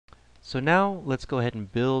So now let's go ahead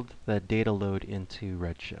and build that data load into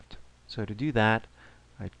Redshift. So to do that,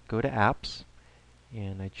 I go to Apps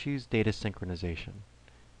and I choose Data Synchronization.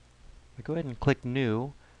 I go ahead and click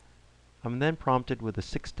New. I'm then prompted with a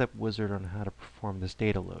 6-step wizard on how to perform this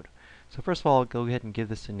data load. So first of all, I'll go ahead and give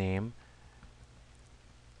this a name,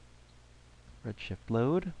 Redshift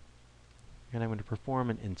load, and I'm going to perform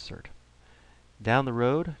an insert. Down the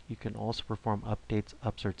road, you can also perform updates,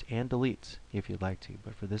 upserts, and deletes if you'd like to,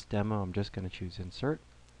 but for this demo, I'm just going to choose insert.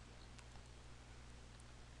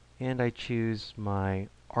 And I choose my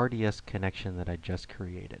RDS connection that I just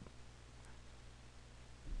created.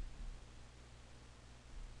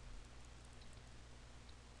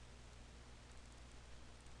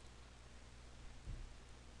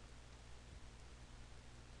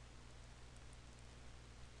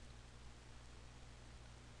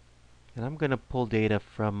 And I'm going to pull data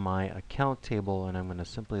from my account table, and I'm going to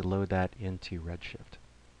simply load that into Redshift.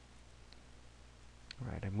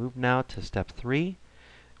 All right, I move now to step 3,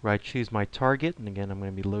 where I choose my target, and again, I'm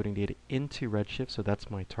going to be loading data into Redshift, so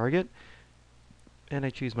that's my target. And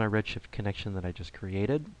I choose my Redshift connection that I just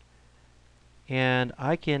created. And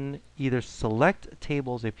I can either select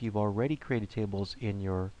tables if you've already created tables in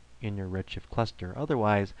your Redshift cluster.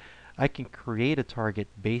 Otherwise, I can create a target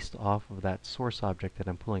based off of that source object that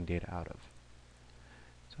I'm pulling data out of.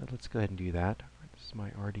 So let's go ahead and do that. This is my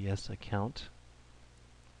RDS account.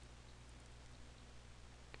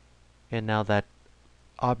 And now that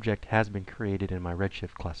object has been created in my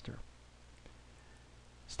Redshift cluster.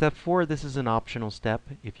 Step 4, this is an optional step.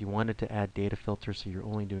 If you wanted to add data filters so you're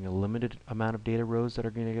only doing a limited amount of data rows that are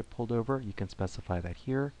going to get pulled over, you can specify that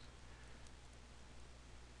here.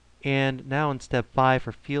 And now in step 5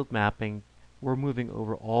 for field mapping, we're moving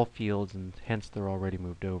over all fields and hence they're already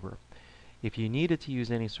moved over. If you needed to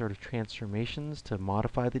use any sort of transformations to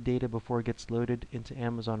modify the data before it gets loaded into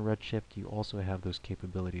Amazon Redshift, you also have those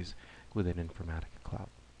capabilities within Informatica Cloud.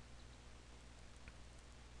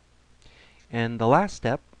 And the last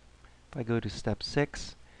step, if I go to step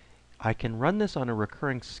 6, I can run this on a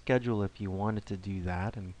recurring schedule if you wanted to do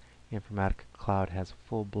that, and Informatica Cloud has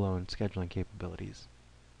full-blown scheduling capabilities.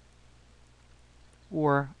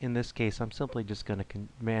 Or, in this case, I'm simply just going to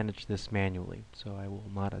manage this manually, so I will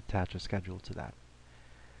not attach a schedule to that.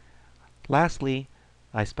 Lastly,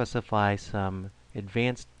 I specify some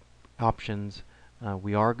advanced options.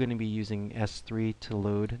 We are going to be using S3 to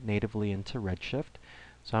load natively into Redshift,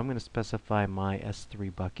 so I'm going to specify my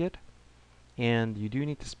S3 bucket. And you do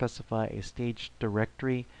need to specify a staged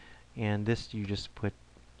directory, and this you just put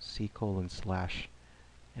C:/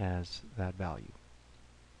 as that value.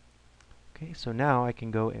 Okay, so now I can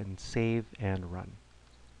go and save and run.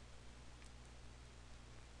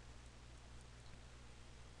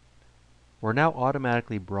 We're now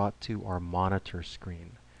automatically brought to our monitor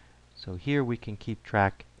screen. So here we can keep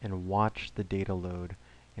track and watch the data load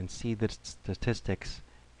and see the statistics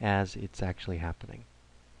as it's actually happening.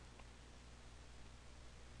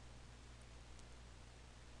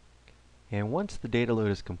 And once the data load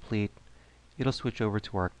is complete, it'll switch over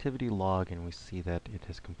to our activity log and we see that it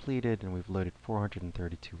has completed and we've loaded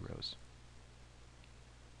 432 rows.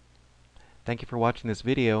 Thank you for watching this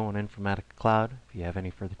video on Informatica Cloud. If you have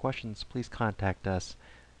any further questions, please contact us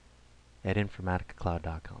at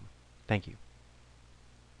informaticacloud.com. Thank you.